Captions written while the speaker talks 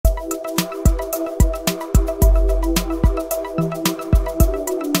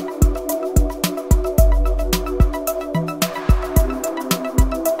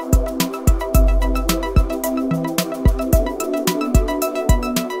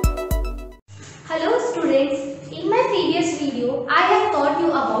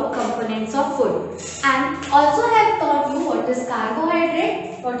also have taught you what is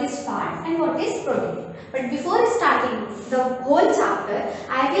carbohydrate, what is fat and what is protein. But before starting the whole chapter,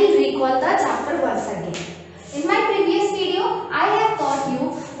 I will recall the chapter once again. In my previous video, I have taught you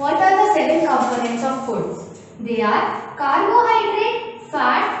what are the 7 components of food. They are carbohydrate,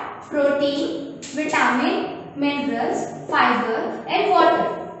 fat, protein, vitamin, minerals, fiber and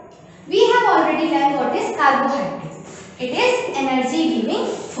water. We have already learned what is carbohydrate. It is energy giving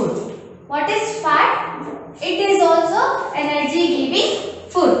food. What is fat? It is also energy giving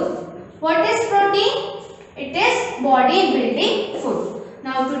food. What is protein? It is body building food.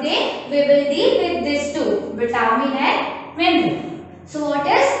 Now today we will deal with these two, vitamin and mineral. So what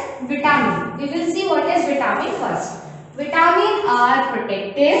is vitamin? We will see what is vitamin first. Vitamin are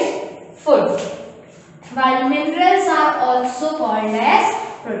protective food, while minerals are also called as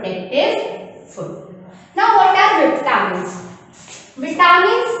protective food. Now what are vitamins?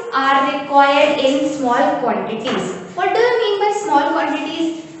 Vitamins are required in small quantities. What do you mean by small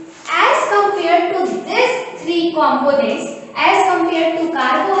quantities? As compared to these 3 components, as compared to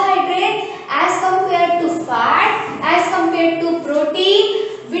carbohydrate, as compared to fat, as compared to protein,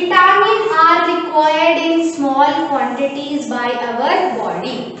 vitamins are required in small quantities by our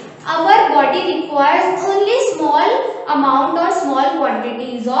body. Our body requires only small amount or small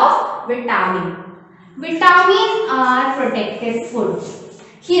quantities of vitamin. Vitamins are protective food.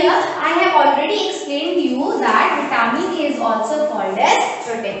 Here I have already explained to you that vitamin is also called as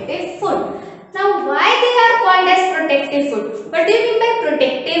protective food. Now why they are called as protective food? What do you mean by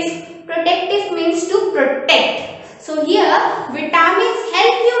protective? Protective means to protect. So here vitamins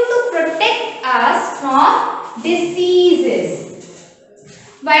help you to protect us from diseases.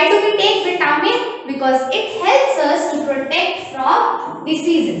 Why do we take vitamin? Because it helps us to protect from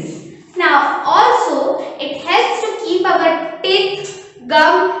diseases. Now also it helps to keep our teeth,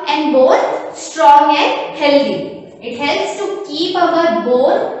 gum and bone strong and healthy. It helps to keep our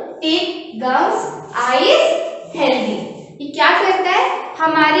bone, teeth, gums, eyes healthy. ये क्या करता है?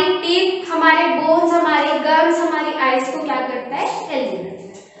 हमारी teeth, हमारे bones, हमारे gums, हमारी eyes को क्या करता है? Healthy रखता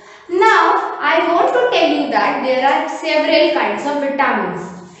है. Now I want to tell you that there are several kinds of vitamins.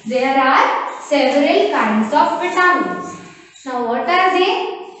 There are several kinds of vitamins. Now what are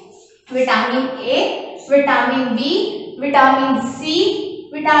they? Vitamin A, vitamin B, vitamin C,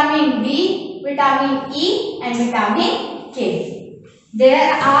 vitamin D, vitamin E and vitamin K.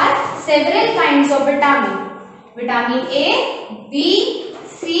 There are several kinds of vitamin. Vitamin A, B,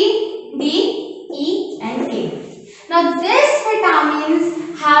 C, D, E and K. Now these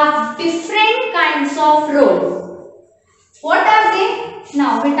vitamins have different kinds of role. What are they?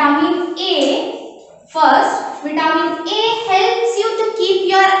 Now vitamin A. First, vitamin A helps you to keep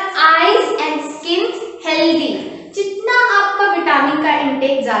your eyes and skin healthy. जितना आपका vitamin का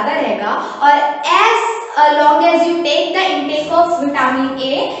intake ज्यादा रहेगा और as long as you take the intake of vitamin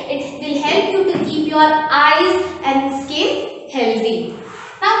A, it will help you to keep your eyes and skin healthy.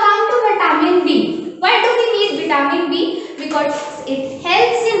 Now come to vitamin B. Why do we need vitamin B? Because it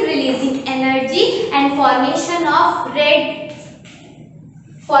helps in releasing energy and formation of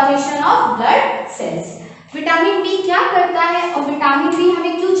blood cells. Vitamin B क्या करता है और vitamin B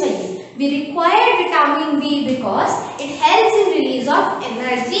हमें क्यों चाहिए? We require vitamin B because it helps in release of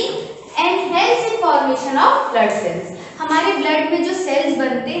energy and helps in formation of blood cells. हमारे blood में जो सेल्स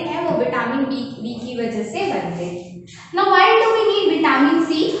बनते हैं वो विटामिन बी की वजह से बनते हैं. Now why do we need vitamin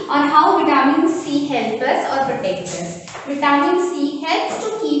C or how vitamin C helps us or protects us? Vitamin C helps to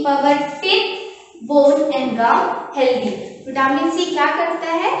keep our teeth, bone and gum healthy. Vitamin C क्या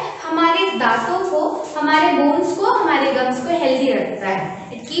करता है? हमारे दांतों को, हमारे बोन्स को, हमारे गम्स को हेल्दी रखता है.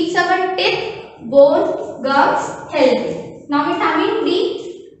 It keeps our teeth, bone, gums healthy. Now vitamin D,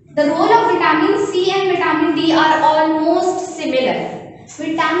 the role of vitamin C and vitamin D R almost similar.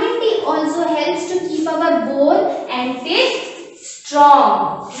 Vitamin D also helps to keep our bone and teeth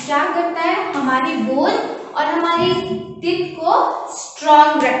strong. क्या करता है? हमारी bone और हमारी teeth को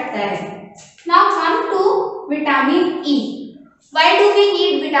strong रखता है. Now come to vitamin E. Why do we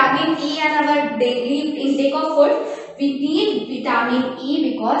need vitamin E in our daily intake of food? We need vitamin E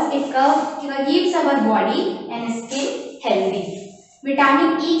because it keeps our body and skin healthy.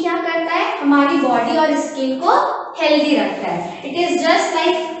 Vitamin E क्या करता है? हमारी body और skin को healthy रखता है. It is just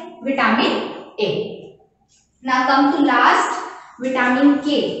like vitamin A. Now come to last, vitamin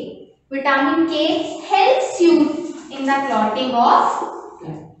K. Vitamin K helps you in the clotting of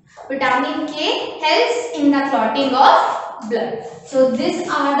blood. Vitamin K helps in the clotting of blood. So these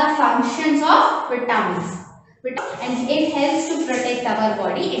are the functions of vitamins. And it helps to protect our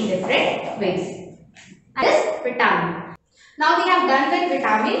body in different ways. This vitamin. Now we have done with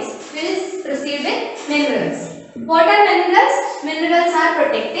vitamins. We will proceed with minerals. What are minerals? Minerals are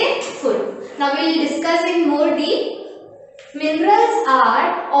protective food. Now we will discuss in more deep. Minerals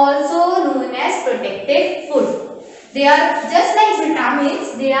are also known as protective food. They are just like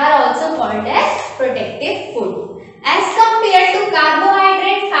vitamins, they are also called as protective food. As compared to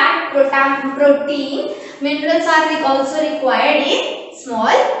carbohydrate, fat, protein, minerals are also required in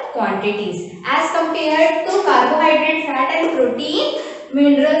small quantities. As compared to carbohydrate, fat and protein,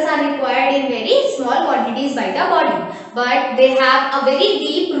 minerals are required in very small quantities by the body. But they have a very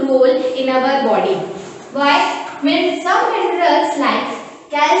deep role in our body. Why? Some minerals like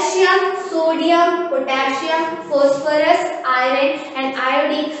calcium, sodium, potassium, phosphorus, iron and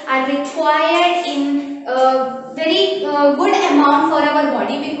iodine are required in very good amount for our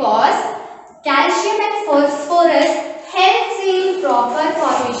body, because calcium and phosphorus helps in proper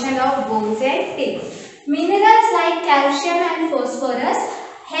formation of bones and teeth. Minerals like calcium and phosphorus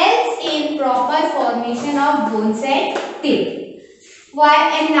helps in proper formation of bones and teeth.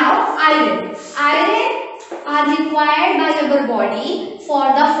 Why? And now iron. Iron are required by our body for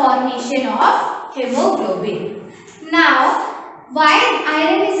the formation of hemoglobin. Now, why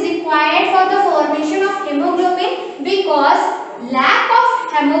iron is required for the formation of hemoglobin? Because lack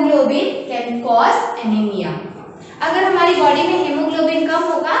of hemoglobin can cause anemia. अगर हमारी body में haemoglobin कम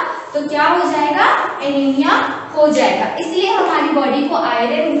होगा तो क्या हो जाएगा? Anaemia हो जाएगा. इसलिए हमारी बॉडी को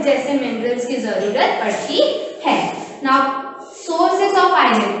आयरन जैसे मिनरल्स की जरूरत पड़ती है. Now sources of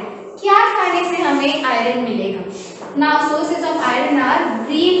iron. क्या खाने से हमें आयरन मिलेगा? Now sources of iron are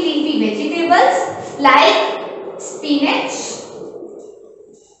green leafy vegetables like spinach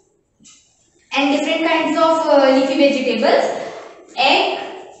and different kinds of leafy vegetables. Egg,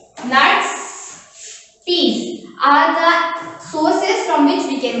 nuts, peas are the sources from which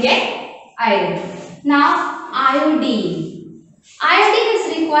we can get iron. Now iodine. Iodine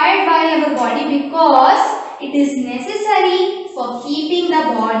is required by our body because it is necessary for keeping the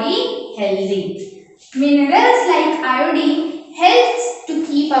body healthy. Minerals like iodine helps to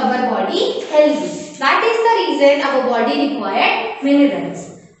keep our body healthy. That is the reason our body required minerals.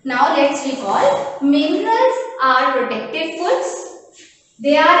 Now let's recall. Minerals are protective foods.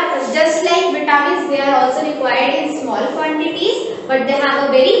 They are just like vitamins. They are also required in small quantities, but they have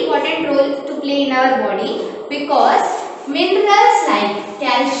a very important role to play in our body, because minerals like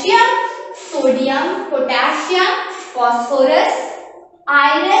calcium, sodium, potassium, phosphorus,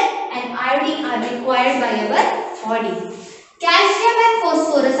 iron and iodine are required by our body. Calcium and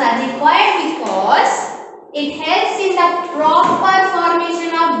phosphorus are required because it helps in the proper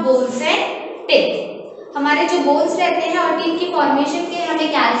formation of bones and teeth. हमारे जो bones रहते हैं और teeth की formation के हमें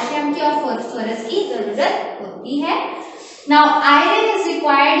calcium की और फॉस्फोरस की जरूरत होती है. Now iron is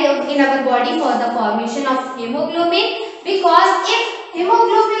required in our body for the formation of hemoglobin, because if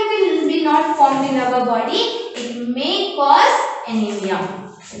hemoglobin will be not formed in our body, it may cause anemia.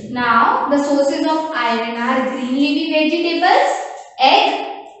 Now the sources of iron are green leafy vegetables,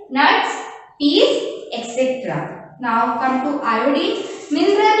 egg, nuts, peas, etc. Now come to iodine.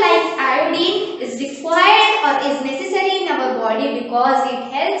 Mineral like iodine is required or is necessary in our body because it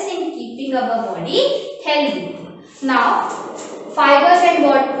helps in keeping our body healthy. Now fibers and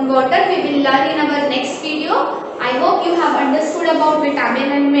water we will learn in our next video. I hope you have understood about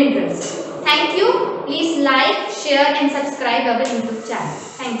vitamin and minerals. Thank you. Please like, share and subscribe our YouTube channel.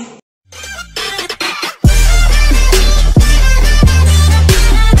 Thank you.